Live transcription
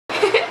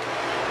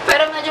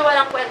medyo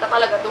walang kwenta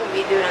talaga itong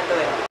video na to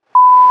eh.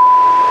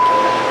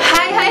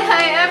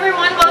 Hi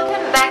everyone!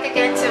 Welcome back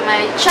again to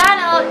my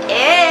channel.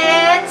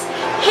 It's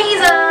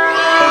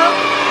Hazel!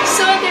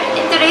 So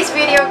in today's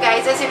video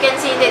guys, as you can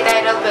see in the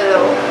title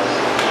below,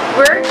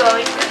 we're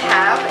going to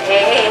have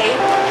a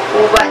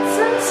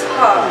Watson's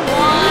haul.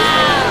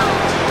 Wow!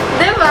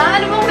 Diba?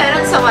 Ano mong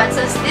meron sa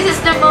Watson's? This is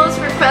the most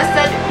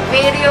requested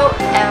video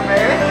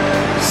ever.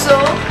 So,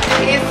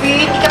 if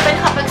hindi ka pa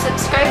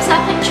nakapag-subscribe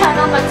sa aking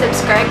channel,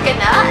 mag-subscribe ka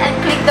na and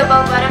click the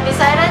bell button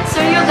beside it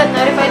so you'll get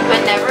notified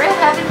whenever I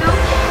have a new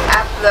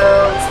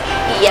uploads.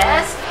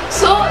 Yes!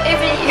 So, if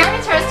you're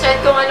interested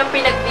kung anong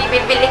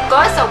pinagbibili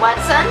ko sa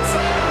Watson's,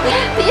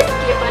 please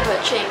keep on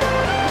watching.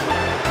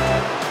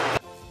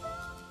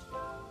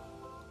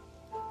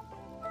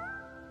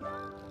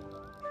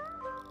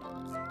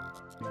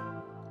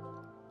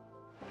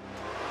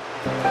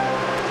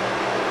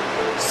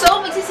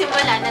 So,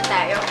 magsisimula na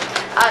tayo.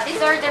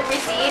 These are the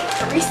receipts.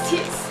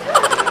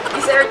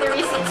 These are the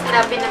receipts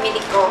na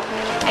pinamili ko.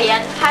 Ayan,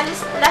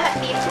 halos lahat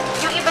dito.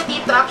 Yung iba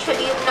dito,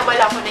 actually,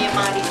 nawala ko na yung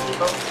mga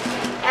resibo.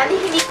 And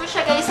hindi ko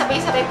siya guys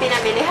sabay-sabay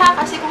pinamili ha.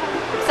 Kasi kung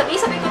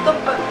sabay-sabay ko itong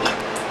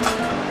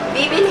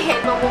bibilhin,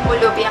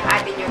 mamumulubi ang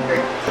atin yung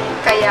girl.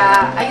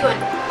 Kaya, ayun,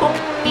 kung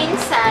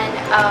minsan,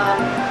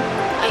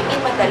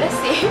 madalas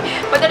eh.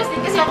 Madalas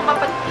din kasi ako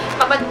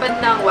mapadpad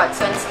ng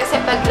Watson's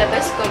kasi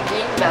paglabas ko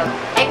green belt,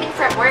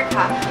 from work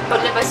ha,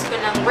 paglabas ko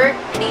ng work,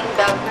 green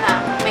belt na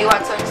may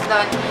Watson's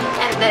doon,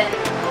 and then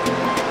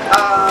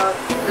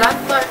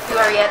Landlord,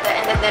 Glorieta,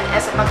 and then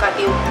SM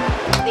Makati,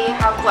 they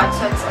have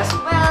Watson's as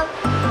well.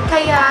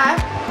 Kaya,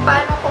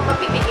 paano ko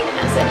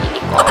mapipigilan ng sarili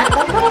ko? Ano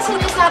ba na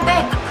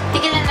sinasabi?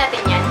 Tigilan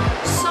natin yan.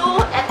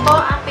 So, eto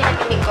ang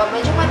pinamili ko.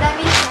 Medyo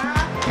madami siya.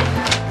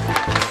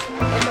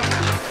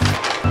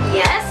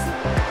 Yes!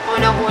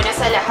 Unang-una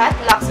sa lahat,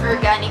 Lux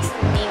Organics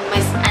ni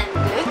Miss and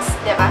Goods,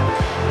 diba?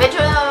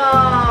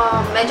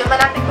 Medyo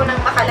malapit ko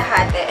nang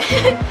makalahati.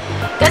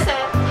 Kasi,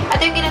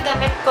 ito yung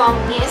ginagamit kong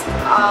mist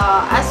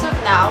as of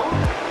now.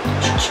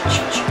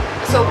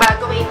 So,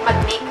 bago may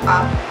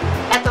mag-makeup,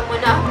 ito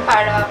muna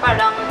para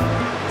parang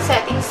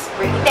setting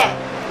spray. Hindi.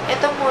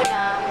 Ito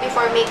muna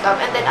before makeup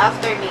and then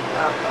after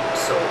makeup.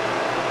 So,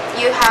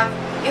 you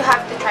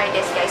have to try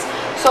this, guys.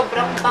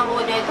 Sobrang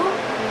bango na ito.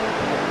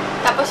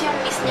 Tapos yung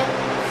mist niya.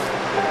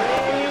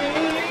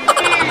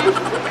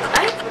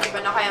 Ay, hindi ba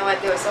na kaya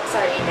matusok?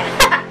 Sorry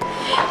na.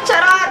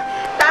 Charot!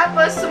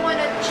 Tapos,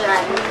 sumunod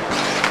dyan.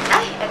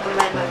 Ay, eto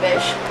man,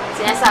 mabesh.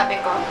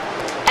 Sinasabi ko,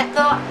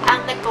 eto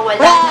ang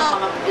nagkawala ng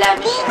mga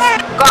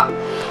blemishes ko.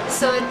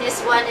 So, this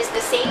one is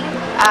the same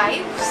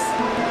Ives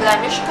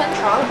Blemish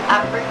Control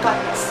Apricot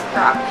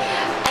Scrub.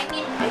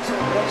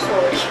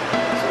 Sorry.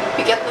 So,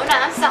 bigat nun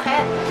na, ang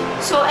sakit.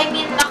 So,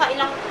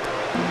 nakailang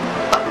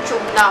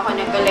pag-tube na ako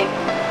nag-like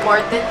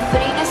more than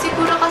 3 na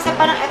siguro kasi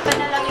parang ito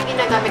na lang yung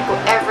ginagamit ko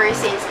ever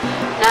since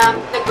na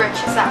nag-work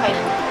siya sa akin.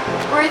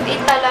 Worth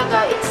it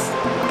talaga. It's,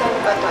 magkano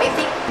ba ito? I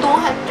think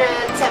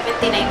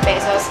 279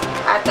 pesos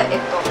ata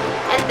ito.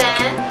 And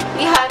then,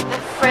 we have the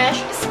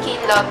Fresh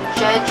Skin Love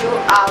Jeju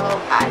Aloe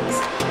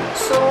Eyes.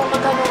 So,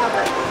 magkano nga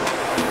ba ito?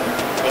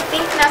 I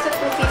think nasa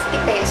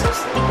 250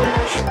 pesos. Hindi ko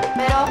lang sure.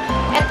 Pero,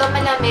 ito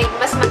malamig.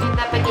 Mas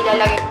maganda pag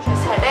ilalagay ko siya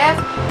sa ref.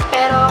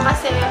 Pero,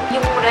 kasi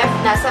yung ref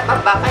nasa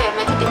baba, kaya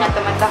medyo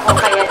tinatamad ako.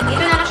 Kaya,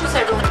 dito na lang siya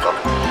sa room ko.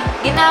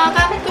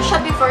 Ginagamit ko siya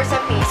before sa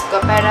face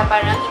ko. Para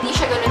parang hindi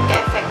siya ganun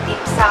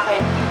ka-effective sa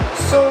akin.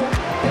 So,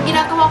 yung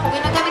ginagawa ko,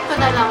 ginagamit ko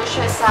na lang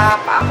siya sa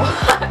paa ko.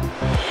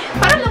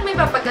 Para lang may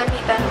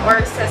papagamitan or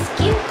sa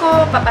skin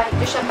ko, papahid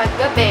ko siya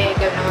paggabi,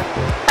 gano'n.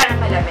 Para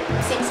malamig.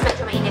 Since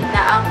medyo mainit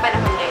na ang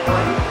panahon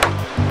ngayon.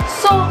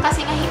 So,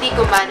 kasi nga hindi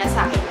gumana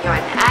sa akin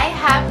yun, I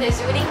have the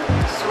Soothing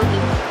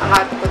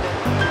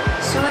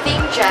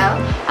Gel,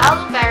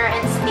 Aloe Vera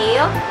and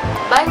Snail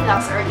by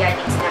Lux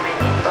Organics naman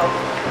ito.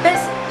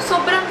 Bes,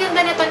 sobrang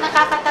ganda nito,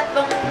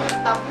 nakakatatlong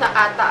top na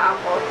ata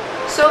ako.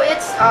 So,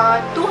 it's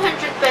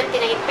 229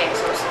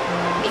 pesos.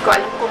 Hindi ko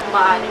alam kung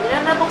maano.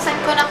 Nabuksan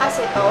ko na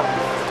kasi to.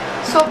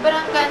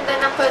 Sobrang ganda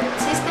ng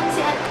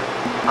consistency and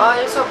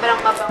all. Sobrang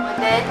mabango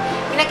din.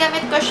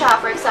 Ginagamit ko siya,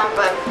 for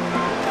example,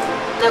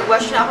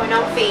 nag-wash na ako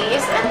ng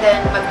face and then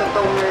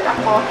magtutoner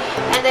ako.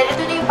 And then,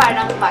 ito na yung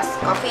parang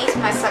mask ko. Face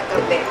mask sa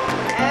gabi.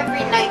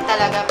 Every night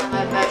talaga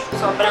mga besh.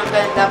 Sobrang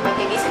ganda.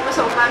 Pagkagising mo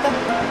sa umaga,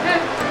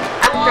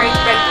 ang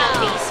bright-bright ng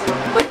face mo.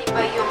 Buti ba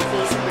yung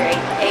face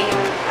bright?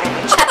 Yung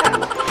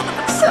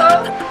So,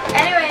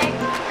 anyway,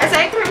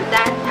 aside from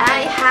that,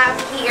 I have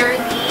here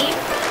the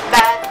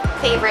Bath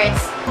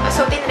Favorites.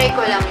 So, tinry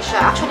ko lang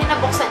siya. Actually,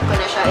 nabuksan ko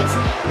na siya. It's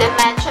the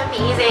Matcha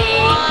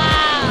Amazing.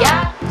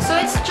 Yeah. So,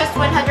 it's just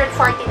 149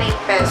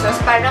 pesos.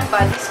 Parang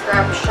body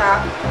scrub siya.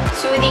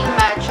 Soothing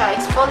matcha.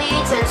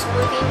 Exfoliates and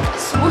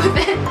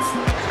smoothens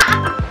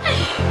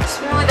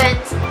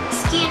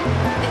skin,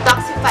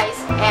 detoxifies,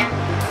 and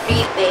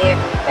repair.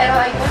 Pero,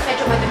 ayun,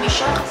 medyo madumi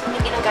siya kasi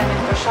hindi ginagamit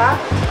ko siya.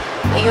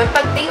 Ayun,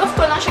 pag day off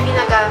ko lang siya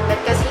ginagamit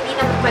kasi hindi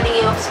naman pwede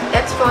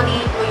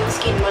exfoliate mo yung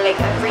skin mo like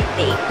every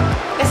day.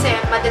 Kasi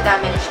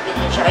madadamage din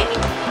siya. I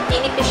mean,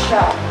 ninipis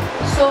siya.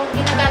 So,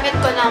 ginagamit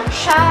ko lang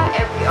siya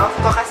every off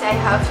ko kasi I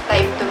have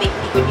time to make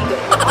ligo-ligo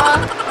and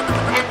all.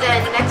 And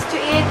then, next to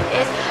it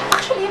is,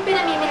 actually, yung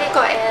pinamimili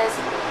ko is,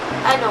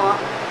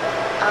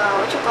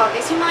 what you call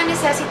this, yung mga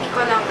necessity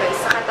ko lang guys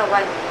sa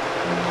katawan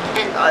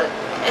and all.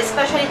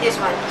 Especially this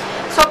one.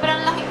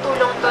 Sobrang laking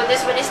tulong to.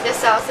 This one is the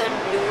Hazzel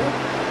Blue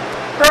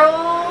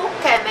Pro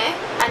Keme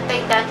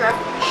Anti-Dandruff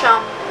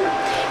Shampoo.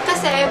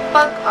 Kasi,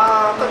 pag,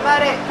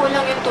 kunwari,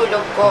 kulang yung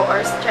tulog ko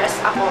or stress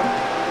ako,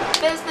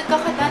 tapos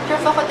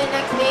nagkaka-dandruff ako the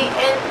next day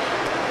and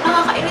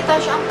nakakairita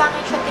siya, ang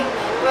pangit siya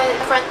tingnan. Well,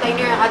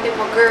 frontliner ang ate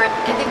mo, girl.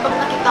 And then, pag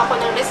nakita ko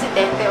ng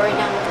residente or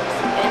ng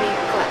any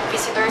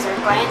visitors or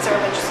clients or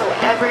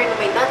whatsoever na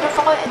may dandruff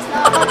ako, it's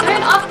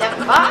nakaka-turn off,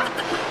 diba?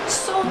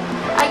 So,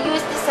 I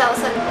use the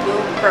Hazzel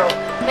Blue Pro.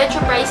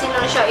 Medyo pricey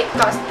lang siya. It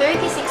costs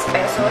 36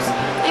 pesos.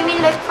 I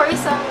mean, like, for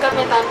isang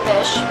gamitan,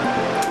 besh,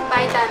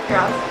 by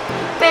dandruff.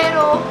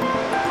 Pero,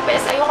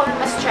 bes, ayoko na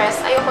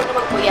ma-stress. Ayoko na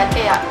magbuyat.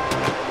 Kaya,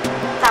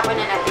 tapon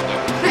na natin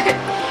yan.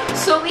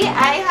 So,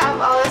 I have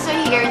also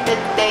here the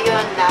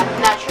Deonat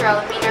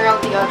Natural Mineral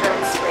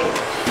Deodorant Spray.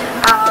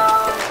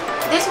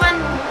 This one,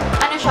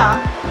 siya,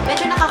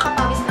 medyo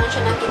nakakapawis lang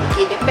siya ng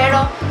kinikili.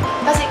 Pero,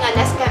 kasi nga,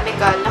 less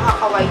chemical,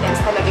 nakaka-widens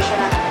talaga siya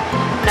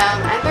ng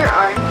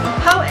underarm.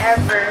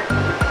 However,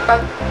 pag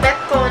bet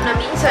ko na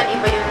minsan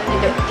iba yung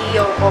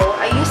nilagdiyo ko,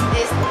 I use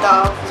this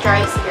Dove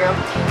Dry Serum.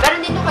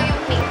 Meron din ako yung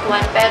pink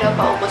one, pero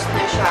paubos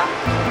na siya.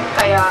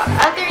 Kaya,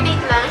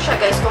 alternate lang siya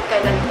guys kung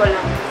kailan ko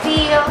lang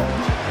feel.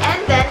 And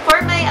then,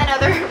 for my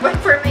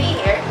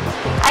hair,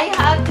 I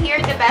have here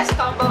the best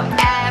combo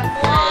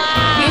ever.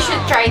 You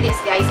should try this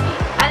guys.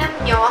 Alam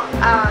nyo,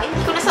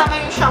 hindi ko nasama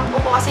yung shampoo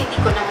ko kasi hindi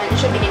ko naman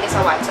siya binili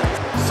sa Watsons.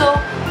 So,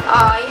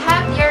 I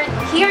have here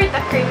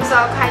the Cream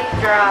Silk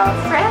Hydra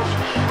Fresh.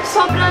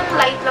 Sobrang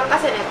light lang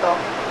kasi nito.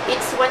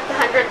 It's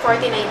 149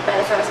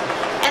 pesos.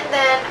 And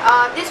then,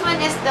 this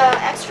one is the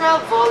Extra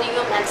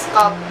Volume and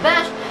Scalp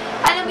Blush.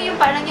 Alam mo yung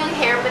parang yung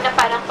hair mo na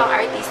parang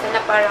pang-artista na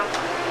parang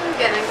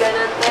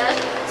ganon-ganon din.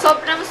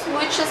 Sobrang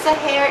smooth siya sa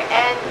hair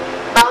and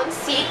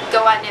bouncy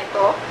gawa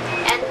nito.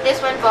 And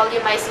this one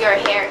volumize your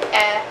hair.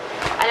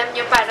 Alam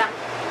nyo parang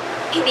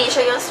hindi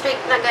siya yung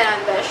straight na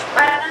ganon dash.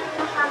 Parang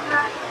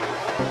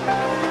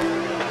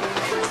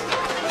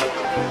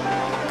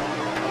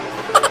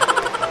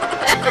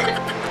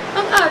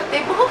ang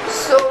arte mo.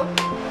 So,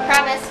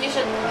 promise you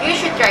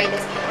should try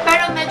this.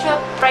 Pero medyo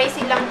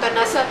pricey lang to.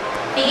 Nasa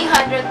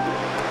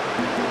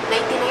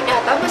 399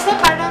 nata. Basta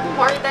parang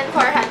more than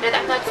 400.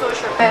 I'm not so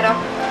sure. Pero,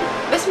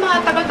 basta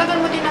mga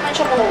tagal-tagal mo din naman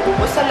siya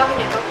mauubos. Sa laki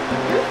nito.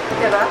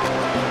 Diba?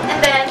 And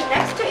then,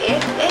 next to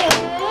it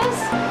is...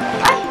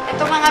 Ay!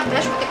 Ito mga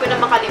blush. Hindi ko na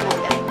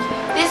makalimutan.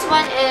 This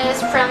one is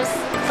from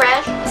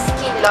Fresh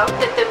Skin Love.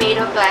 The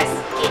Tomato Glass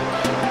Skin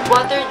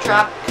Water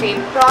Drop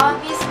Cream.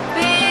 Promise,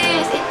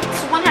 biz!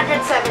 It's 179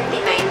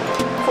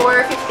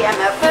 for 50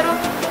 ml. Pero,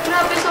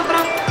 grabe,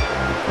 sobrang...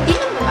 Hindi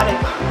naman, aray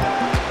ba?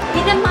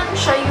 Hindi naman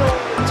siya yung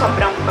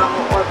sobrang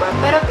bango or ba.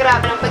 Pero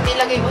grabe lang, pag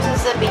nilagay mo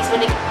sa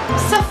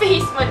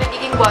face mo,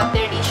 nagiging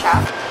watery siya.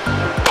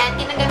 And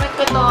ginagamit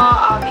ko to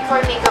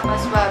before makeup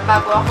as well,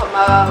 bago ako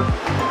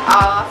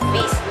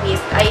mag-face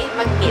mist, ay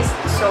mag-mist.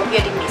 So,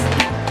 beauty mist.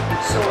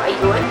 So,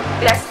 ayun.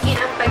 Glass skin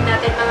ang pag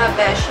natin mga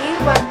beshi.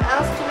 What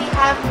else do we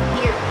have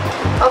here?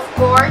 Of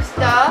course,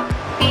 the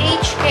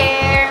Page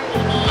Care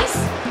Minis.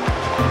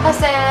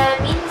 Kasi,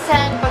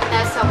 minsan, pag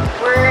nasa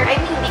work, I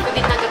mean, hindi ko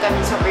din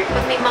nagagamit sa work.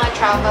 Pag may mga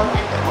travel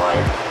and all,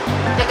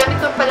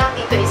 nagamit ko pa lang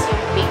dito is yung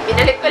pink.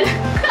 Binalik ko lang.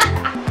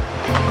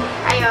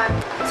 Ayun.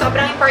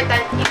 Sobrang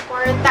important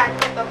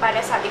ito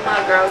para sa ating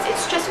mga girls.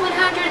 It's just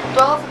 112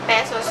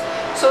 pesos.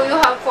 So, you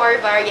have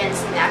 4 variants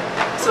na.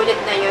 Sulit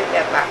na yun,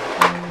 diba?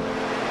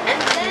 And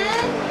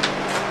then,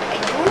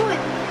 ayun.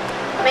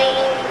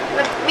 May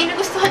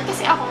nagustuhan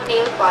kasi akong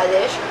nail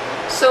polish.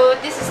 So,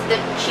 this is the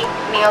cheap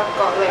nail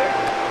color.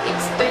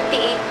 It's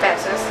 38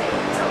 pesos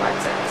sa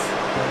Watsons.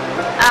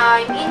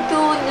 I'm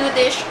into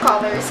nudish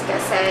colors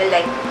kasi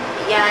like,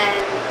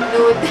 yan,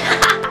 nude.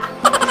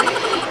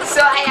 So,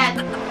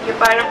 ayan, yung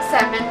parang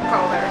cement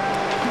color.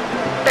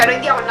 Pero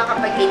hindi ako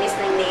nakapaglinis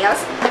ng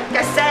nails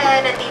kasi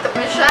nandito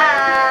pa siya.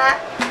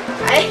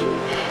 Ay,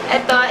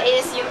 ito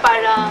is yung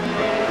parang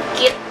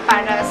kit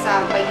para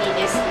sa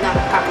paglinis ng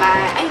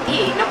kamay. Ay,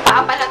 hindi, ng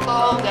paa pala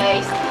to,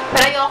 guys.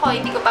 Pero ayoko,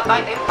 hindi ko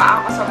papakita yung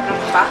paa ko, sobrang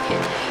bakit.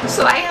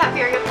 So, I have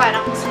here yung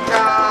parang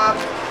scrub,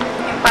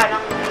 yung parang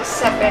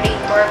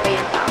separator ba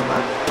yung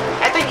tawag.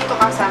 Ito hindi to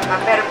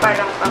kasama, pero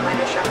parang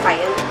pamano siya,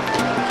 file.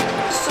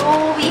 So,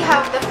 we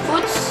have the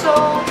foot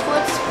soap,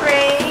 foot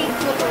spray,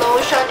 foot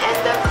lotion, and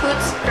the foot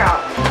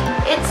scrub.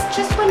 It's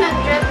just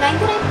 199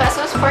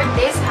 pesos for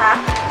this, ha?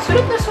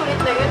 Sulit na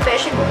yun,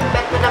 beshi. Kung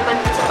bet mo naman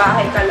sa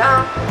bahay ka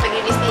lang,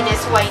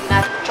 maglinis-linis, why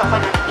not?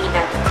 Chocolate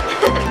peanut.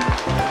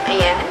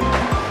 Ayan.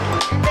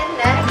 And then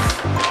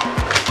next,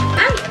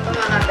 ay, ito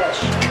mga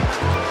beshi.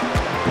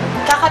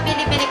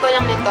 Kakabili-bili ko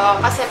lang nito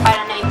kasi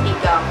parang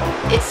naintriga ako.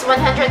 It's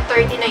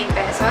 139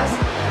 pesos.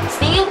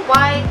 Snail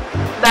White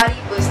Body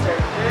Booster.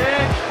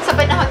 Sa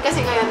panahon kasi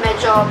ngayon,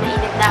 medyo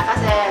mainit na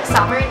kasi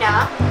summer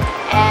na.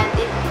 And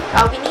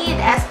we need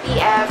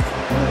SPF,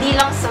 hindi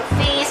lang sa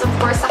face, of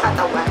course, sa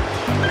katawan.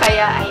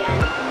 Kaya, ayan,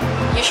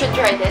 you should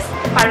try this.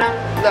 Parang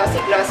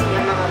glossy-glossy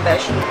yung mga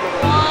besh.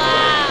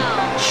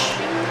 Wow!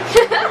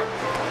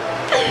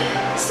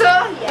 So,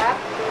 yeah.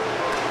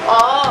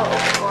 Oh,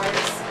 of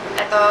course.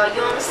 Ito,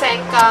 yung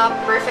Senka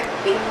Perfect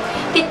Pink.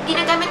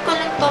 Ginagamit ko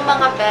lang to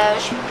mga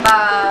besh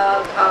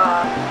pag,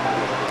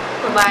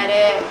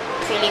 kumare,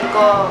 feeling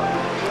ko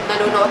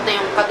nanunuot na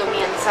yung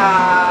kadumihan sa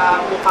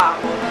mukha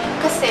ko.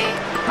 Kasi,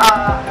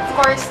 of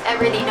course,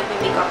 everyday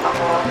nagme-makeup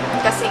ako.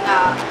 Kasi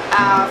nga,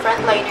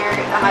 frontliner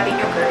ang ating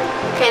yung girl.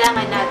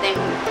 Kailangan natin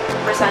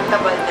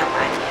presentable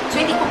naman. So,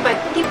 hindi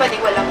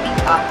pwedeng walang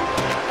makeup.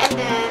 And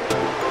then,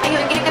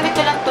 ayun, ginagamit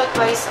ko lang to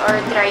twice or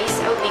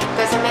thrice a week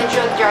kasi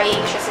medyo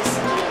drying siya sa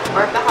skin.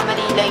 Or baka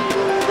mali lang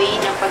yung way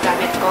ng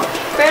paggamit ko.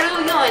 Pero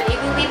yun,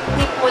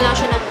 i-whip mo lang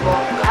siya ng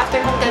buhok.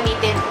 After mong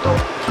gamitin to,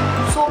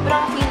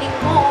 sobrang feeling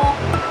mo,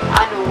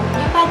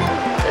 yung parang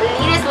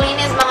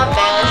linis-linis mga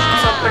besh.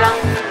 Sobrang,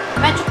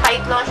 medyo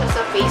tight lang siya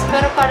sa face,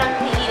 pero parang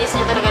nilinis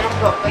niya talaga ng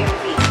buhok yung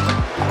face.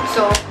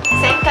 So,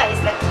 Senka is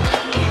the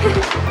key.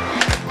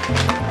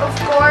 Of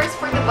course,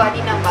 for the body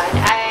naman,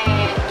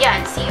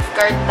 yan,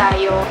 safeguard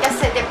tayo.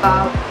 Kasi,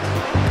 diba,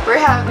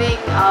 we're having,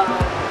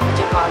 what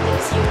you call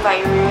this, yung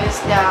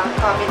virus, the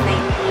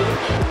COVID-19.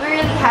 We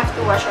really have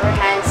to wash our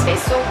hands, guys.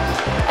 So,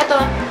 ito,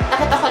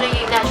 nakita ko na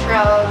yung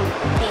natural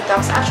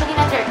detox. Actually,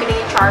 na-try ko na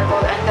yung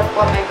charcoal and the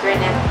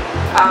pomegranate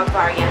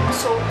variant.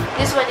 So,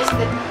 this one is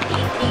the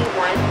tea tree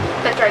one.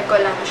 Na-try ko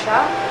lang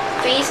siya.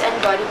 Face and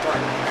body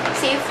one.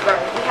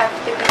 Safeguard. We have to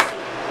be safe.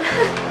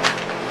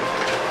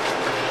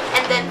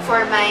 And then,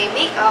 for my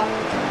makeup,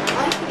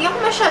 hindi ako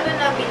masyado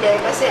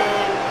nabili kasi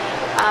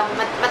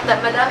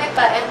madami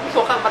pa and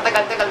mukhang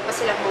matagal-tagal pa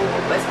silang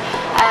maubos.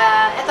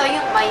 Ito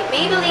yung my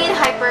Maybelline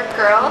Hyper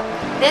Curl.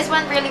 This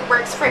one really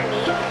works for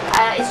me.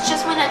 It's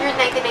just 199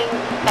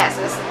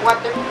 pesos.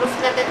 Waterproof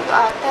na din ito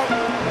ata.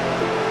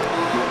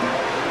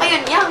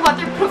 Ayun, yeah,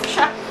 waterproof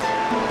siya.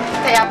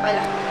 Kaya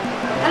pala.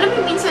 Alam mo,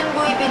 minsan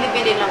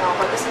bili-bili lang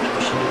ako tapos hindi ko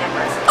siya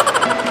binabasa.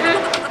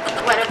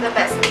 One of the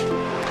best.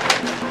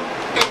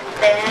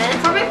 Then,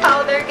 for my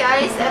powder,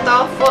 guys, ito,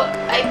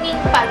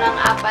 parang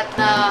apat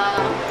na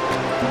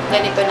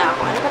ganito na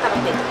ako. Ano ba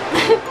tawag dito?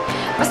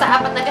 Basta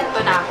apat na ganito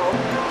na ako.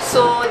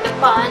 So, the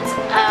Pond's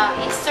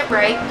Insta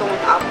Bright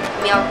Tone Up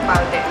Milk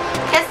Powder.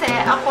 Kasi,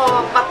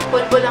 ako,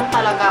 papulbo lang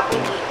talaga ako.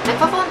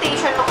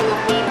 Nagpa-foundation ako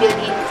yung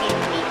Maybelline Fit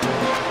Me.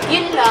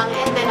 Yun lang.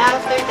 And then,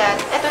 after that,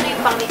 ito na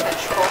yung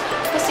pang-retouch ko.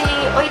 Kasi,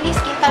 oily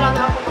skin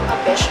talaga ako mga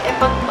besh.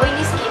 Pag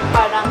oily skin,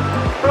 parang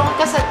prone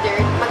ka sa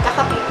dirt,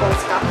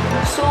 magkaka-pimples ka.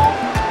 So,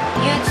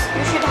 you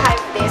should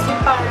have this. Yung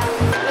parang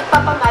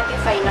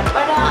nagpapamatify lang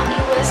para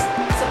iwas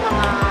sa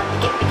mga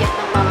dikit-dikit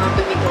ng mga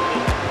dumi-dumi.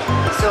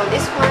 So,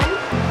 this one.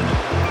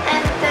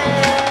 And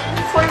then,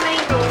 for my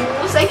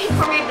nose,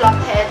 for my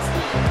blackheads,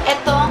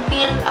 ito ang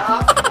Peel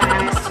Off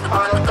Mask,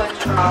 Oil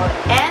Control,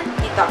 and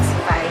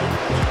Detoxify.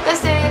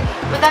 Kasi,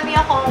 madami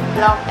akong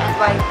black and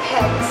white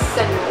heads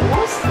sa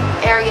nose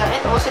area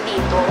and also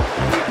dito.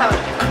 Tawag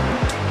niyo.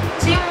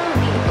 So, yung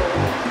dito,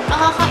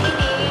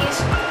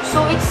 nakakainis.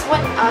 So, it's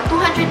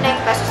 209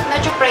 pesos.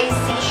 Medyo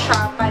pricey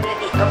siya para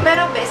dito.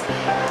 Pero, best,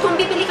 kung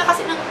bibili ka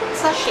kasi ng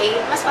sachet,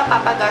 mas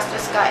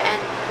mapapagastos ka and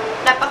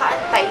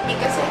napaka-untidy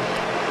kasi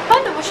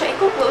paano mo siya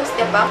i-close,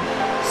 diba?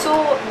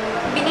 So,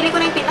 binili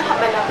ko na yung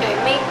pinakamalaki.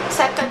 May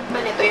second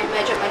pa nito, yung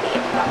medyo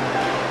maliit pa.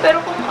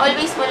 Pero kung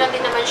always mo lang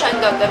din naman siyang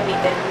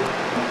gagamitin,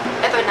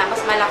 ito na,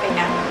 mas malaki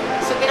na.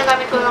 So,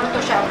 ginagamit ko lang ito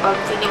siya pag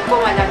feeling ko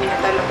malami na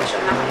talaga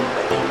siya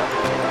nakalipat dito.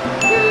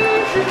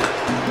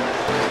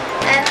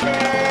 And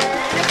then,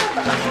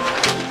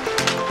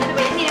 ano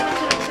ba, hindi naman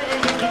sunod-sunod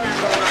yung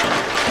ginagawa.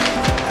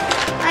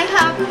 I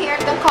have here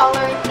the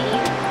color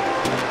theme.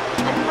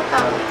 Ano ba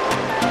tawag ito?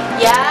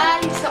 Yan,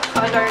 it's a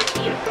color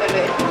theme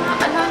tuloy.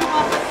 Ano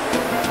nga ba?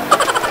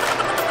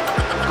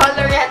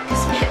 Colorette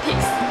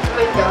Cosmetics. Oh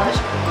my gosh.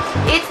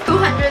 It's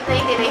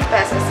 299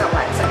 pesos sa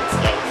Watson's,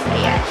 guys.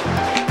 Ayan.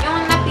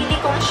 Yung napili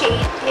kong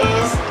shade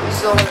is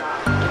Zora.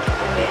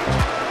 Okay.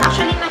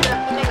 Actually,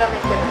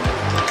 nagamit ko na.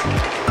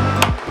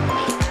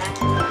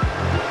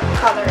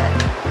 Colorette.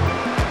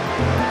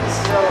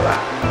 Zora.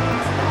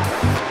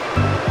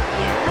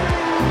 Ayan.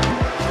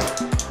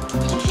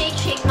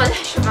 Shake mo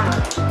lang siya mga.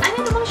 Ano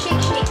namang shake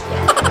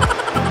yan?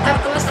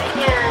 Tapos,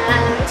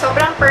 ayan.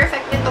 Sobrang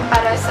perfect nito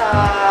para sa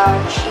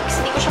cheeks.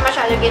 Hindi ko siya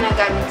masyado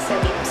ginagamit sa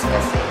lips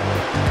kasi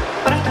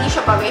parang hindi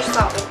siya bagay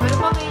sa akin. Pero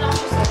bagay lang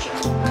siya sa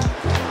cheeks.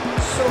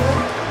 So,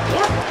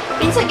 yeah.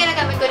 Minsan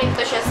ginagamit ko rin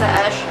ito siya sa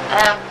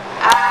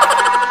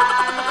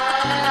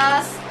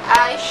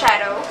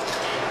eyeshadow.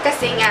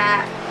 Kasi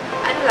nga,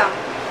 ano lang,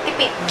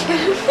 tipid.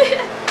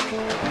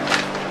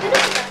 Ano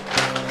ba?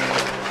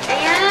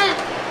 Ayan.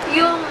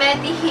 Yung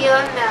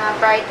Mediheal na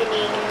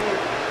brightening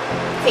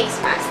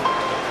face mask.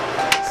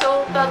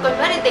 So, pag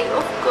kunwari day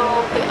off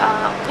ko,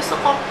 gusto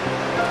ko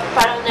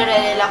parang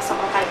nare-relax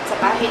ako kahit sa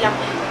bahay lang.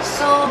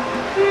 So,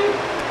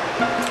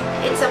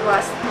 it's a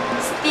must.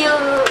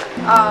 Still,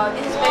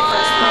 this is my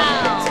first one.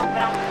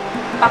 Sobrang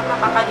pak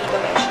na dito,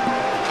 guys.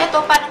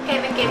 nito, parang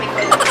chemical.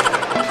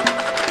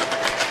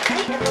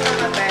 Ay, ito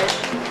mga besh.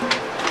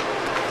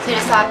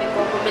 Sinasabi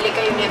ko, bumili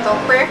kayo nito.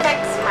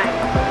 Perfect smile.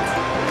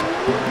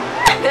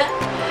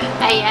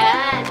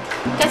 Ayan.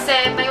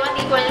 Kasi, may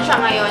 1 equal na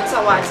siya ngayon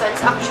sa Watsons.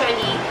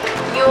 Actually,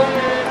 yung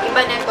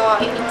iba nito,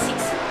 I mean,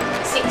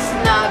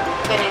 6 na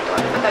ganito.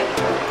 Ano ba tayo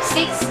dito?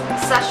 6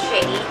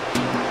 sachets.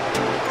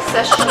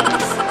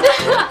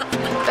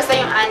 Basta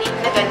yung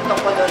 6 na ganito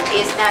ko doon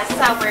is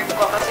nasa work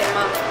ko kasi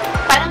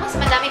parang mas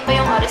madami pa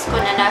yung oras ko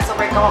na nasa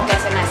work ako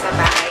kaysa nasa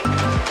bahay.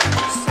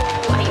 So,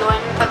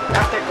 ayun, pag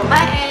after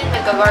kumain,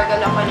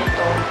 nag-gargle ako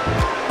nito.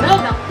 Wala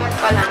lang, cut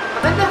pa lang.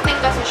 Maganda din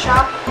kasi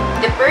siya,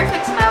 the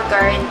perfect smile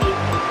guaranteed.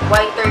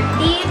 Whiter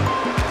teeth,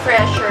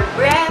 fresher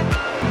breath,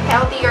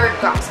 healthier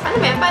gums. Ano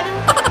ba yan? Parang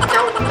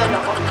nauutal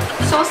ako.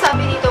 So,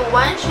 sabi dito,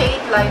 1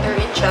 shade lighter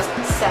in just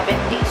 7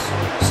 days.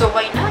 So,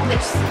 why not?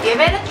 Let's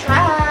give it a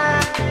try!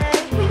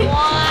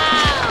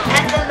 Wow!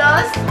 And the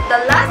last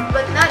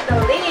but not the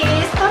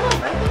least, tama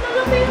ba? Ito na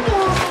lang ba ito?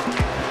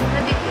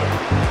 Nabigyan.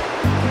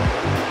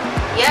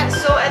 Yeah,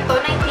 so, ito,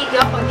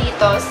 naintiga ko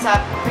dito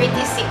sa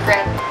Pretty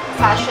Secret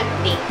Fashion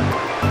Day.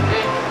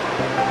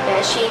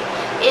 Beshi.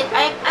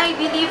 I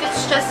believe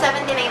it's just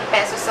 79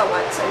 pesos sa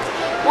Watsons.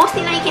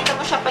 Mostly nakikita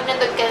mo siya pag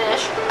nandun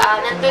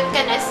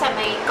ka na sa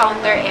may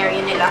counter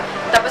area nila.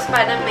 Tapos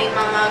parang may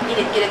mga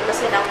gilid-gilid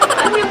kasi lang.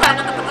 Ano yung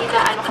parang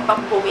inaano ka pa,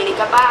 bumili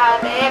ka pa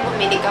ate,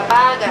 bumili ka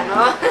pa,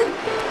 gano'n.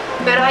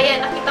 Pero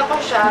ayan, nakita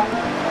ko siya.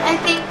 I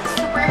think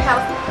super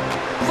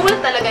helpful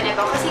talaga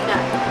nito kasi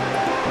nga,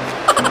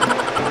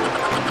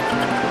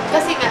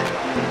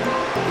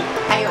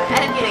 ayun,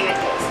 alam nyo na yun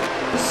guys.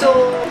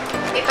 So,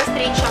 may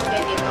pa-straight siyang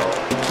ganito.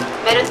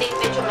 Meron din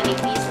medyo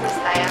manipis na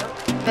style.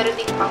 Meron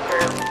din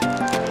pa-curve.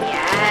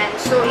 Ayan.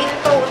 So, in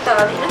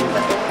total, ilan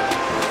ba ito?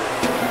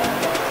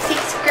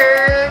 6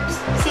 curves,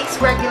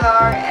 6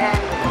 regular, and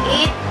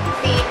 8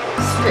 thin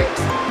strips.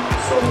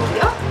 So,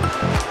 yeah.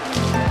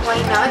 Why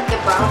not,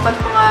 diba? Pag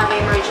mga may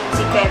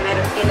emergency care,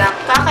 meron sila.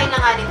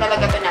 Kakailanganin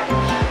talaga ito natin.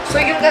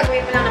 So, yung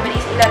gagawin mo lang naman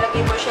is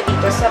ilalagay mo siya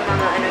dito sa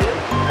mga ano yun.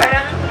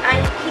 Parang,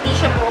 hindi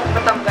siya mo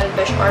matanggal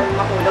besh or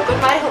mahulog. Kung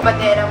mara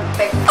hubaterang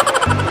peg.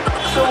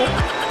 So,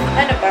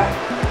 ano ba?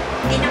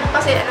 Hindi naman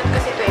kasi,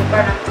 ito eh,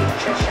 parang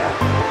picture siya.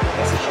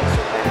 Kasi siya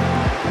super.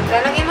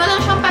 Lalagay mo lang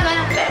siyang pala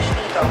ng besh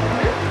dito.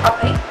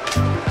 Okay?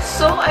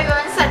 So,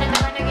 ayun, sana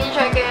naman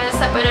nag-enjoy kayo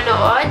sa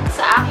panonood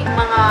sa aking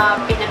mga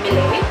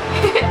pinamili.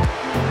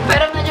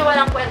 Pero medyo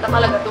walang kwenta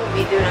talaga itong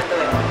video na to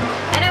eh.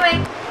 Anyway,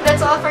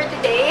 that's all for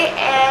today.